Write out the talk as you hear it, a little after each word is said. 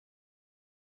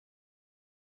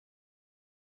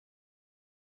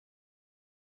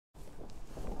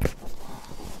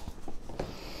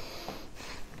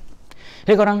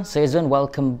Hey korang, saya Zuan,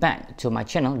 welcome back to my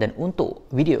channel. Dan untuk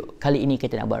video kali ini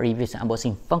kita nak buat review dan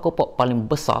unboxing Funko Pop paling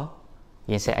besar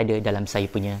yang saya ada dalam saya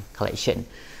punya collection.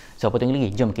 So apa tunggu lagi,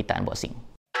 jom kita unboxing.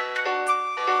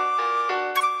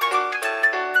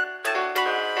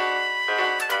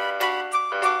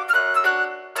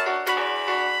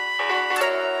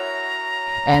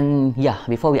 And yeah,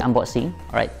 before we unboxing,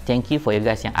 alright, thank you for you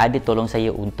guys yang ada tolong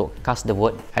saya untuk cast the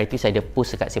vote. Hari tu saya ada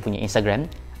post dekat saya punya Instagram,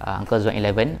 Uncle Zuan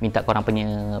 11, minta korang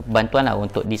punya bantuan lah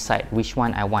untuk decide which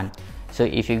one I want. So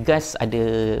if you guys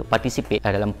ada participate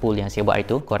dalam poll yang saya buat hari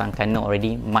tu, korang can know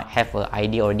already, might have an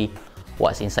idea already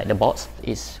what's inside the box.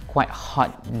 It's quite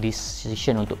hard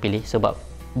decision untuk pilih sebab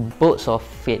both of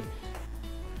it,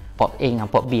 Pop A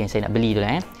dengan Pop B yang saya nak beli tu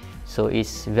lah So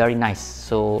it's very nice.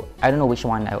 So I don't know which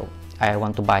one I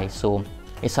want to buy, so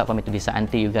it's hard for me to decide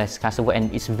until you guys cast a vote. And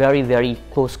it's very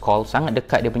close call, sangat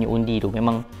dekat dia punya undi tu.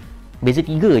 Memang beza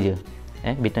 3 je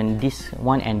between this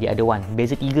one and the other one,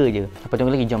 beza 3 je. Apa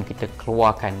tunggu lagi, jom kita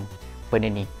keluarkan benda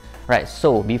ni. Right,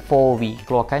 so before we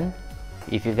keluarkan,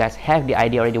 if you guys have the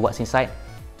idea already what's inside,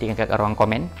 tinggalkan kat ruang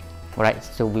komen. Alright,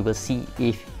 so we will see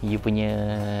if you punya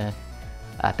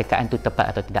tekaan tu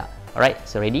tepat atau tidak. Alright,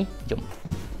 so ready? Jom.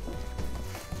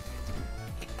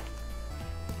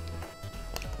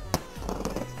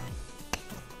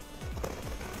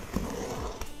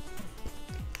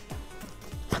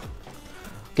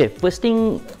 Okay, first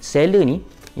thing, seller ni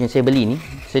yang saya beli ni,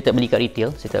 saya tak beli kat retail,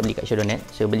 saya tak beli kat Shadownet,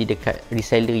 saya beli dekat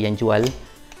reseller yang jual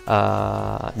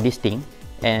this thing.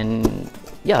 And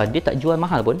yeah, dia tak jual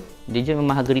mahal pun, dia jual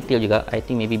memang harga retail juga. I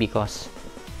think maybe because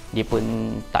dia pun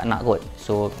tak nak kot.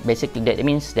 So basically that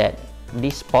means that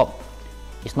this pop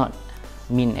is not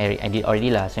mint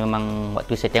already lah. So memang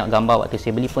waktu saya tengok gambar, waktu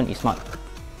saya beli pun it's not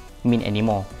mint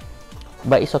anymore.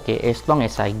 But it's okay, as long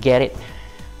as I get it,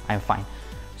 I'm fine.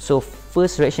 So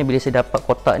first reaction bila saya dapat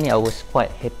kotak ni, I was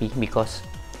quite happy because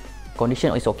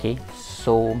condition is okay.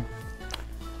 So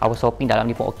I was hoping dalam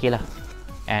ni pun okay lah.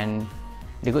 And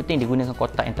the good thing, dia gunakan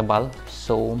kotak yang tebal,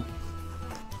 so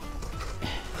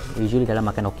usually dalam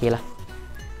makan okay lah.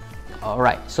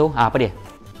 Alright, so apa dia?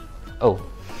 Oh,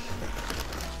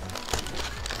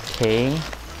 okay.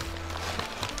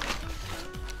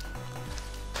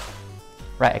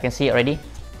 Right, I can see it already.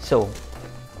 So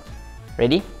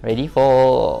ready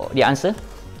for the answer?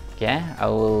 Okay, I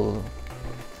will,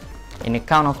 in the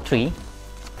count of 3,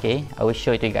 okay, I will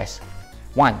show it to you guys.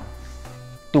 1,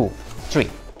 2, 3.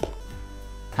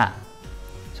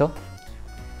 So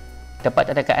tepat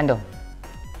tak tekaan tu?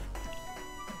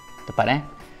 Tepat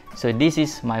So this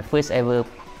is my first ever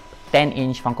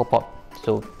 10-inch Funko Pop.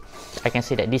 So I can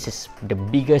say that this is the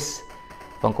biggest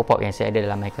Funko Pop yang saya ada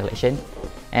dalam my collection.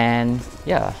 And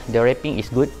yeah, the wrapping is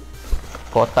good,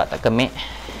 kotak tak kemik.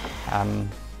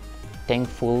 I'm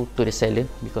thankful to the seller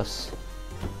because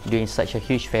doing such a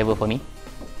huge favor for me.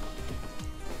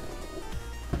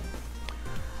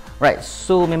 Right,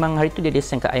 so memang hari tu dia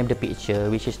send kat I the picture,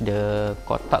 which is the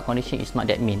kotak condition is not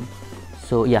that mint.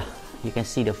 So yeah, you can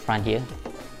see the front here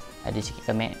ada sikit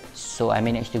kemik. So I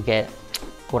managed to get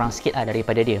kurang sikit lah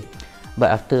daripada dia.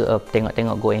 But after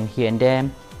tengok-tengok going here and there,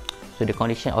 so the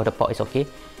condition of the pop is okay.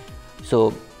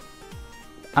 So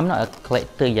I'm not a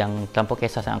collector yang terlampau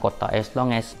kisah sangat kotak. As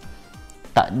long as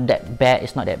tak that bad,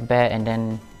 it's not that bad, and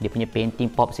then dia punya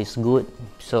painting pops is good,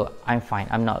 so I'm fine.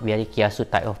 I'm not very kiasu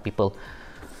type of people.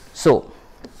 So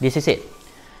this is it,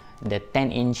 the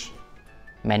 10-inch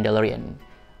Mandalorian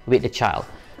with the child.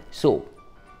 So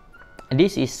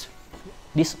this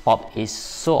pop is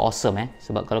so awesome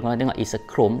sebab kalau korang tengok, it's a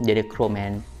chrome, dia ada chrome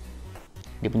and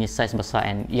dia punya size besar.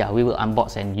 And yeah, we will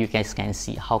unbox and you guys can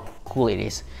see how cool it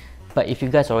is. But if you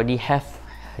guys already have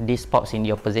these pops in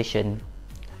your possession,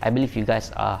 I believe you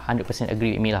guys are 100%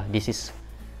 agree with me lah. This is,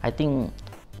 I think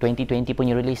 2020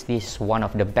 punya release, this is one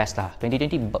of the best lah.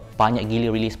 2020 banyak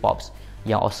gila release pops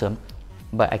yang awesome,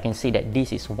 but I can say that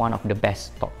this is one of the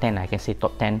best. Top 10, I can say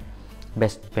top 10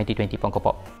 best 2020 Funko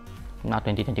Pop. Not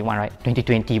 2021, right?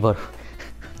 2020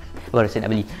 baru saya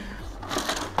nak beli.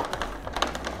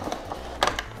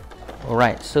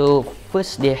 Alright, so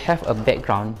first they have a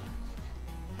background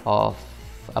of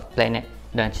a planet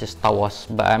dan Star Wars,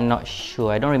 but I'm not sure,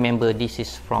 I don't remember this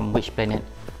is from which planet,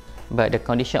 but the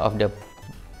condition of the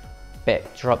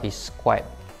backdrop is quite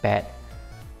bad.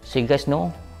 So you guys know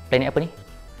planet apa ni?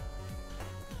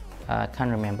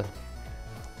 Can't remember.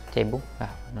 Cebu?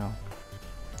 No.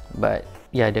 But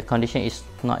yeah, the condition is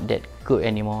not that good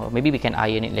anymore. Maybe we can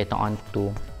iron it later on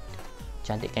to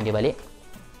cantikkan dia balik.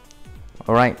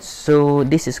 Alright, so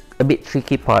this is a bit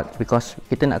tricky part because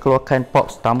kita nak keluarkan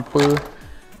pops tanpa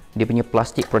dia punya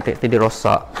plastik protector dia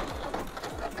rosak.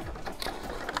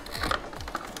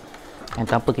 and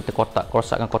tanpa kita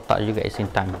rosakkan kotak juga at the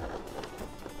same time.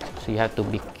 So you have to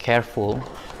be careful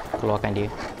keluarkan dia.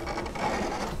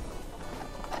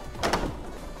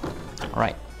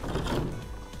 Alright.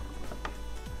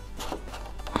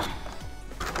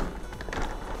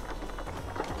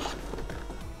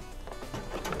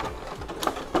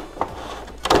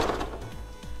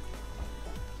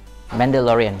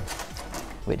 Mandalorian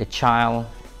with the child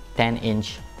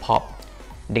 10-inch pop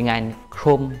dengan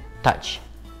chrome touch.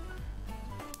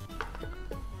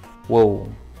 Whoa.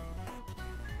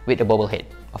 With the bobble head,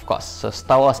 of course. So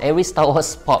every Star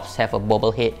Wars pops have a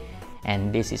bobble head, and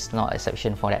this is not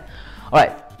exception for that.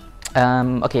 Alright.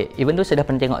 Okay, even though saya dah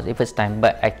pernah tengok the first time,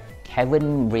 but I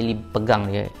haven't really pegang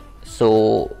dia.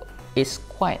 So it's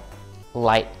quite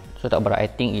light. So tak berat. I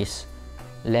think is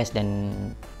less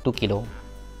than 2 kilo.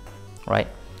 Right,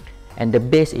 and the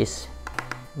base is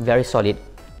very solid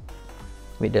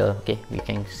with the, okay, we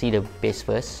can see the base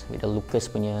first with the Lucas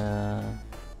punya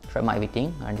trademark everything,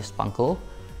 and this Funko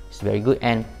is very good.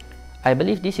 And I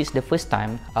believe this is the first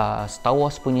time Star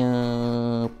Wars punya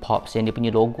pops yang dia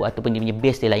punya logo ataupun dia punya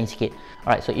base dia lain sikit.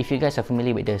 Alright, so if you guys are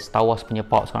familiar with the Star Wars punya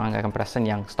pops, korang akan perasan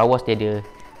yang Star Wars dia ada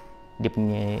dia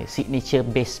punya signature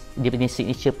base, dia punya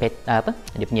signature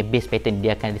dia punya base pattern,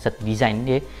 dia akan ada satu design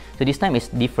dia. So this time is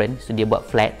different, so dia buat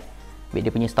flat with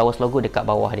dia punya Star Wars logo dekat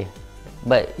bawah dia.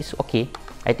 But it's okay.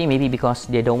 I think maybe because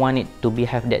they don't want it to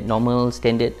have that normal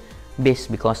standard base,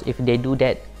 because if they do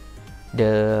that,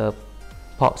 the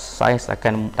pop size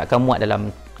takkan muat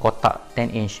dalam kotak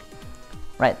 10-inch.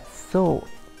 Right, so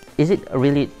is it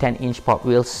really 10-inch pop?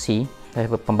 We'll see. I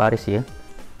have a pembaris here.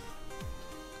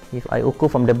 If I ukur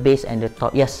from the base and the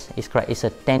top, yes, it's correct. It's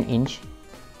a 10-inch.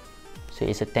 So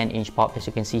it's a 10-inch pop, as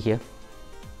you can see here.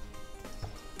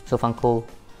 So Funko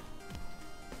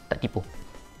tak tipu.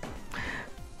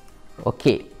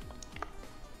 Okay.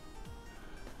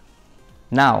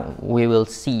 Now we will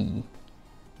see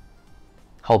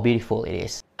how beautiful it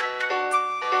is.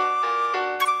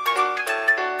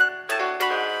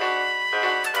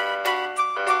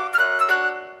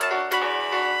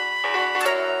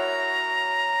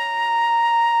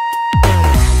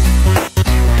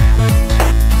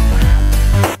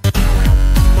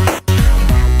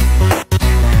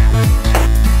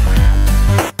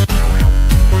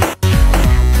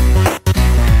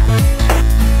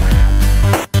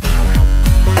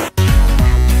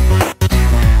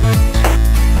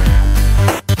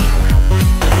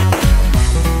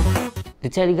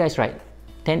 Tell you guys, right,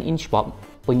 10-inch pop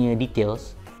punya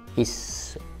details is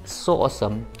so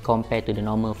awesome compared to the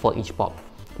normal 4-inch pop,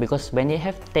 because when they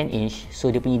have 10-inch, so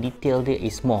dia punya detail dia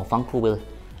is more. Funko will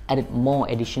add more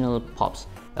additional pops,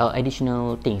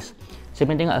 additional things. So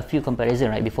saya tengok a few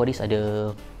comparison, right, before this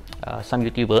ada some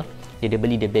YouTuber dia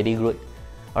beli the Baby Groot,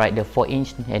 alright, the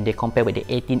 4-inch, and they compare with the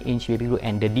 18-inch Baby Groot,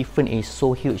 and the difference is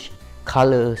so huge.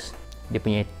 Colors, dia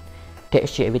punya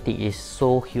texture, everything is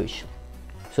so huge.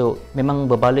 So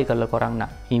memang berbaloi kalau korang nak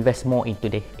invest more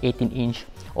into the 18-inch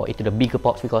or into the bigger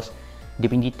pops, because dia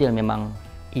punya detail memang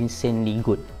insanely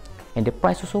good, and the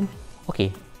price also okay.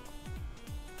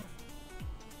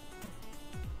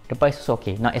 The price also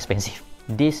okay, not expensive.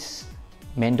 This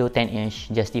Mando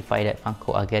 10-inch justify that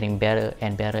Funko are getting better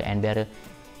and better and better,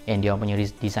 and dia punya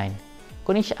design.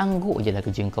 Kau ni angguk je lah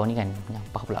kerja kau ni kan,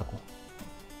 nyampah pula aku.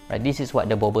 Right, this is what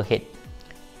the bobble head.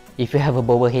 If you have a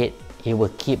bobble head, it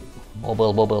will keep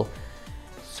bobble.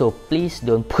 So please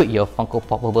don't put your Funko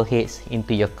Pop bobble heads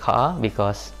into your car,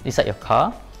 because inside your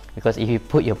car, because if you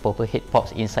put your bobble head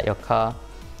pops inside your car,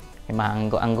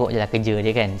 memang angguk-angguk je lah kerja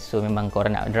dia kan. So memang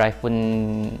korang nak drive pun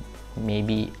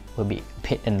maybe will be a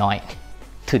bit annoyed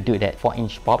to do that.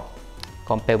 4-inch pop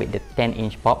compared with the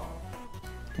 10-inch pop,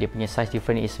 dia punya size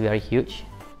difference is very huge,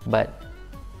 but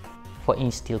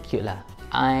 4-inch still cute lah.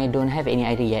 I don't have any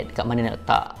idea yet kat mana nak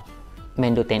letak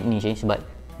Mando 10-inch sebab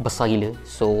besar gila.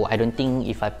 So I don't think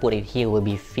if I put it here will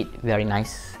be fit very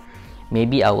nice.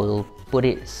 Maybe I will put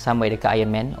it somewhere dekat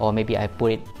Iron Man, or maybe I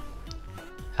put it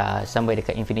somewhere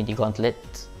dekat Infinity Gauntlet.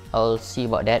 I'll see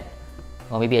about that.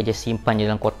 Or maybe I just simpan je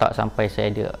dalam kotak sampai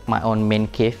saya ada my own main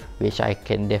cave, which I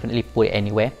can definitely put it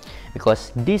anywhere,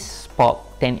 because this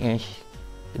pop 10-inch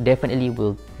definitely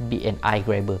will be an eye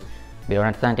grabber. Bila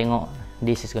orang datang tengok,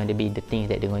 this is going to be the things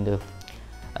that they're going to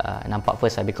nampak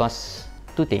first, because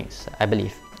two things I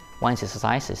believe. One is a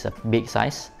size, it's a big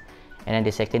size, and then the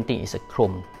second thing is a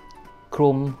chrome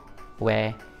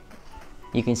where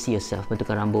you can see yourself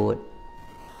bentukan rambut.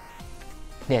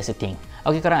 That's the thing.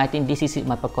 Okay korang, I think this is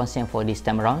my perkongsian for this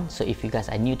time around. So if you guys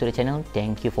are new to the channel,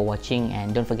 thank you for watching,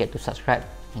 and don't forget to subscribe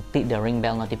and click the ring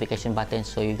bell notification button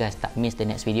so you guys tak miss the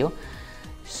next video.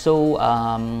 So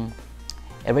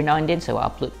Every now and then, so I will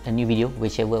upload a new video,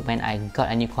 whichever when I got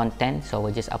a new content, so I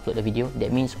will just upload the video. That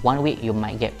means one week you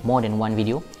might get more than one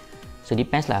video. So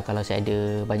depends lah, kalau saya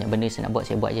ada banyak benda saya nak buat,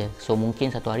 saya buat je. So mungkin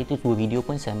satu hari tu 2 video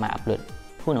pun saya might upload.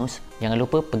 Who knows? Jangan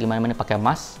lupa pergi mana-mana pakai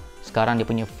mask. Sekarang dia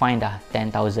punya fine dah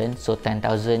 10,000. So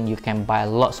 10,000 you can buy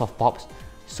lots of pops.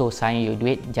 So sayang you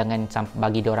duit, jangan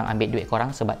bagi diorang ambil duit korang,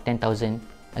 sebab 10,000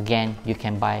 again you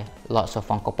can buy lots of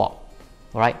Funko Pop.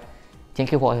 Alright?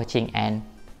 Thank you for watching and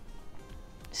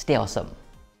stay awesome.